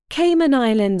Cayman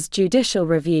Islands Judicial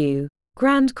Review,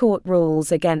 Grand Court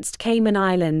rules against Cayman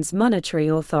Islands Monetary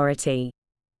Authority.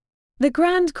 The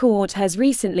Grand Court has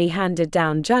recently handed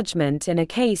down judgment in a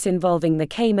case involving the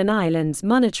Cayman Islands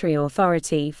Monetary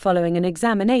Authority following an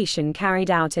examination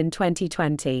carried out in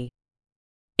 2020.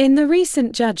 In the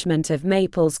recent judgment of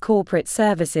Maples Corporate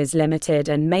Services Limited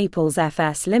and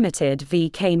MaplesFS Limited v.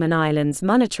 Cayman Islands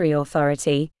Monetary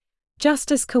Authority,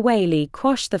 Justice Kawaley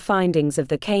quashed the findings of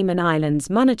the Cayman Islands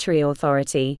Monetary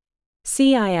Authority,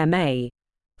 CIMA,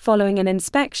 following an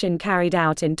inspection carried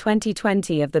out in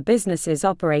 2020 of the businesses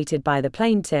operated by the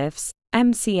plaintiffs,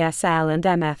 MCSL and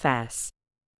MFS.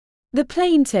 The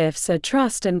plaintiffs are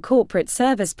trust and corporate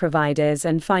service providers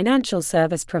and financial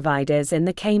service providers in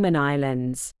the Cayman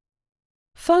Islands.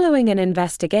 Following an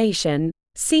investigation,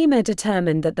 CIMA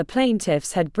determined that the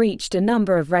plaintiffs had breached a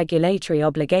number of regulatory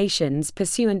obligations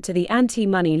pursuant to the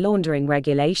Anti-Money Laundering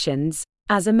Regulations,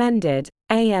 as amended,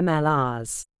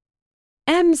 AMLRs.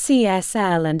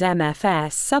 MCSL and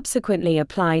MFS subsequently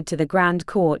applied to the Grand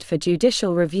Court for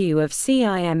judicial review of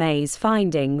CIMA's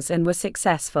findings and were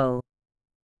successful.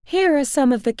 Here are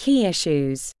some of the key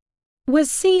issues. Was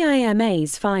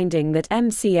CIMA's finding that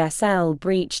MCSL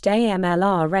breached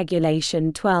AMLR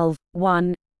Regulation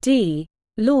 12(1)(d)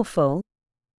 lawful?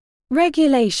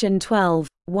 Regulation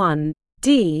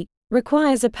 12(1)(d)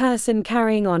 requires a person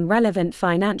carrying on relevant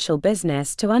financial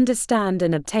business to understand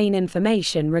and obtain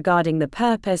information regarding the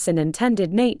purpose and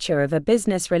intended nature of a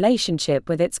business relationship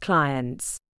with its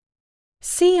clients.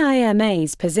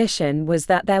 CIMA's position was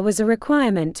that there was a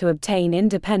requirement to obtain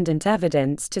independent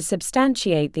evidence to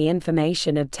substantiate the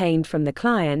information obtained from the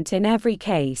client in every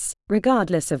case,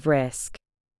 regardless of risk.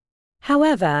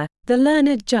 However, the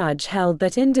learned judge held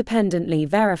that independently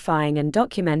verifying and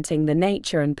documenting the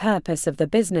nature and purpose of the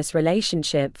business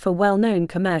relationship for well-known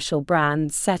commercial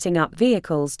brands setting up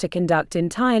vehicles to conduct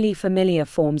entirely familiar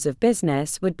forms of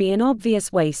business would be an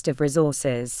obvious waste of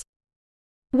resources.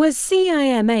 Was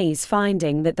CIMA's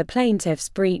finding that the plaintiffs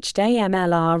breached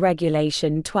AMLR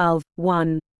Regulation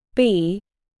 12(1)(b)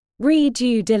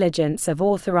 due diligence of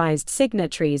authorised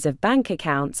signatories of bank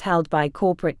accounts held by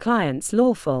corporate clients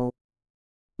lawful?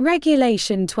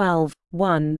 Regulation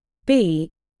 12(1)(b)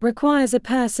 requires a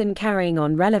person carrying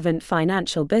on relevant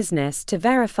financial business to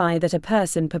verify that a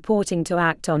person purporting to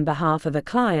act on behalf of a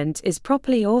client is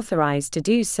properly authorised to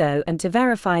do so and to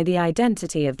verify the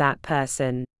identity of that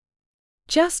person.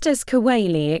 Justice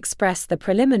Kawaley expressed the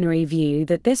preliminary view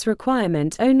that this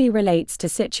requirement only relates to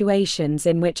situations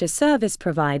in which a service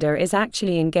provider is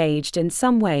actually engaged in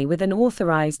some way with an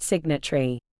authorised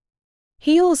signatory.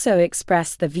 He also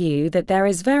expressed the view that there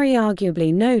is very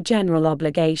arguably no general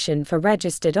obligation for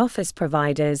registered office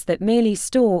providers that merely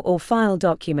store or file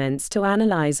documents to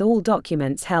analyse all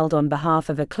documents held on behalf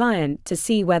of a client to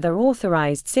see whether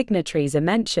authorised signatories are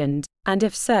mentioned, and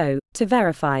if so, to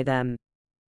verify them.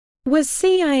 Was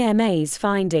CIMA's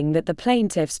finding that the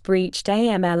plaintiffs breached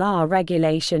AMLR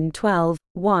Regulation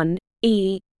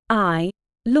 12(1)(e)(i)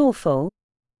 lawful?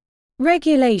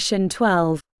 Regulation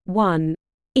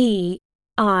 12(1)(e)(i)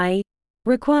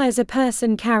 requires a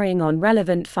person carrying on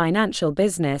relevant financial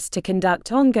business to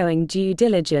conduct ongoing due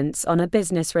diligence on a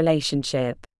business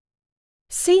relationship.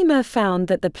 CIMA found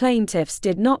that the plaintiffs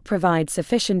did not provide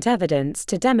sufficient evidence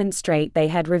to demonstrate they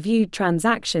had reviewed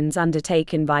transactions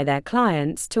undertaken by their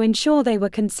clients to ensure they were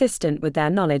consistent with their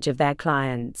knowledge of their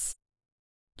clients.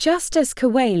 Justice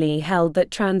Kawaley held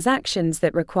that transactions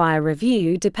that require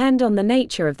review depend on the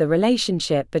nature of the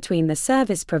relationship between the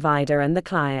service provider and the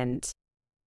client.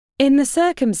 In the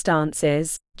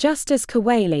circumstances, Justice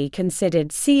Kawaley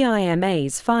considered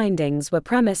CIMA's findings were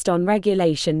premised on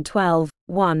Regulation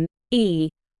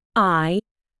 12(1)(e)(i),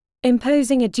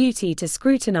 imposing a duty to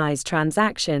scrutinise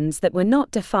transactions that were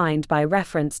not defined by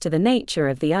reference to the nature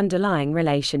of the underlying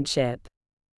relationship.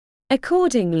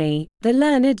 Accordingly, the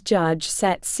learned judge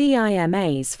set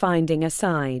CIMA's finding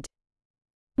aside.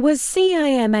 Was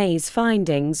CIMA's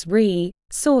findings re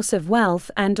source of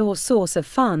wealth and/or source of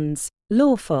funds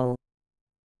lawful?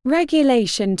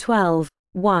 Regulation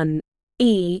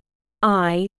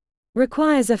 12(1)(e)(i)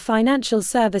 requires a financial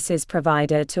services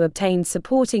provider to obtain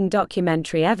supporting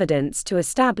documentary evidence to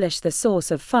establish the source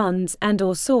of funds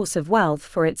and/or source of wealth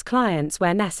for its clients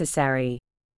where necessary.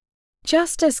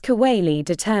 Justice Kawaley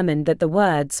determined that the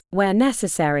words, where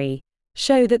necessary,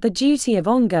 show that the duty of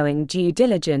ongoing due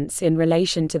diligence in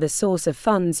relation to the source of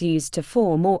funds used to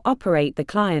form or operate the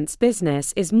client's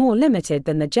business is more limited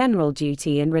than the general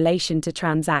duty in relation to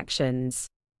transactions.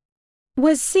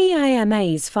 Was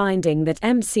CIMA's finding that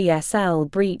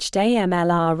MCSL breached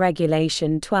AMLR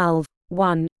Regulation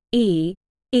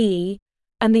 12(1)(e)(i)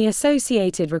 and the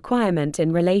associated requirement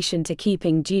in relation to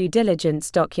keeping due diligence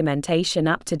documentation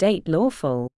up to date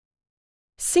lawful.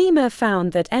 CIMA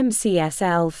found that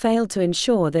MCSL failed to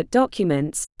ensure that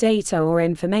documents, data or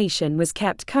information was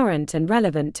kept current and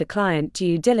relevant to client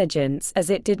due diligence, as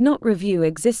it did not review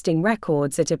existing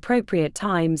records at appropriate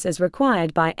times as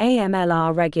required by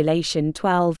AMLR Regulation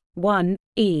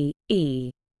 12(1)(e).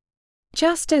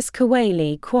 Justice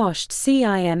Kawaley quashed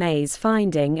CIMA's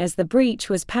finding as the breach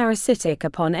was parasitic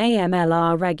upon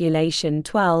AMLR Regulation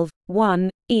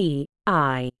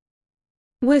 12(1)(e)(i).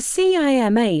 Were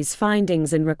CIMA's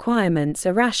findings and requirements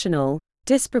irrational,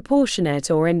 disproportionate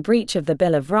or in breach of the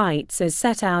Bill of Rights as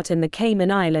set out in the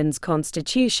Cayman Islands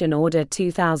Constitution Order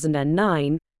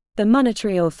 2009, the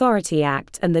Monetary Authority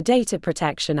Act and the Data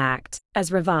Protection Act,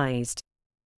 as revised?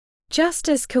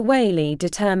 Justice Kawaley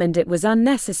determined it was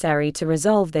unnecessary to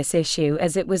resolve this issue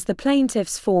as it was the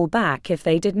plaintiffs' fallback if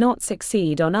they did not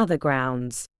succeed on other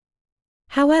grounds.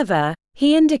 However,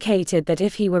 he indicated that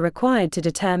if he were required to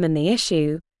determine the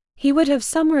issue, he would have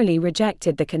summarily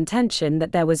rejected the contention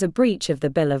that there was a breach of the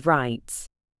Bill of Rights.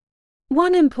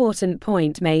 One important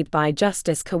point made by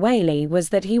Justice Kawaley was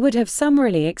that he would have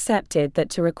summarily accepted that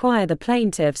to require the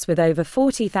plaintiffs with over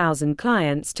 40,000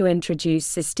 clients to introduce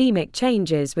systemic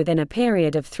changes within a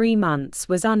period of 3 months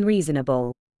was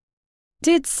unreasonable.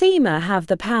 Did CIMA have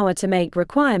the power to make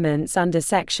requirements under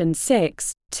Section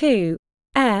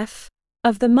 6(2)(f)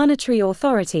 of the Monetary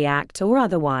Authority Act or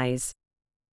otherwise?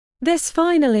 This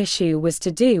final issue was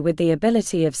to do with the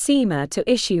ability of CIMA to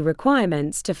issue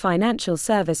requirements to financial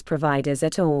service providers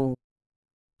at all.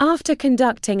 After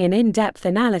conducting an in-depth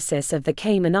analysis of the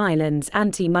Cayman Islands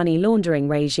Anti-Money Laundering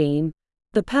Regime,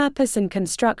 the purpose and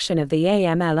construction of the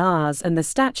AMLRs and the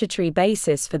statutory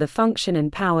basis for the function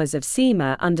and powers of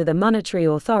CIMA under the Monetary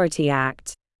Authority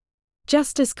Act,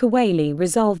 Justice Kawaley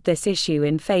resolved this issue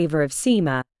in favor of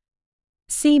CIMA.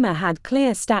 CIMA had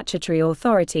clear statutory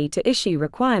authority to issue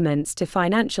requirements to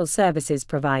financial services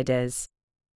providers.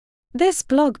 This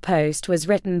blog post was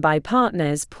written by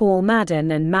partners Paul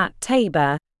Madden and Matt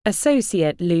Tabor,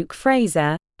 associate Luke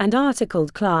Fraser, and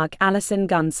articled clerk Alison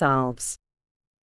Gonsalves.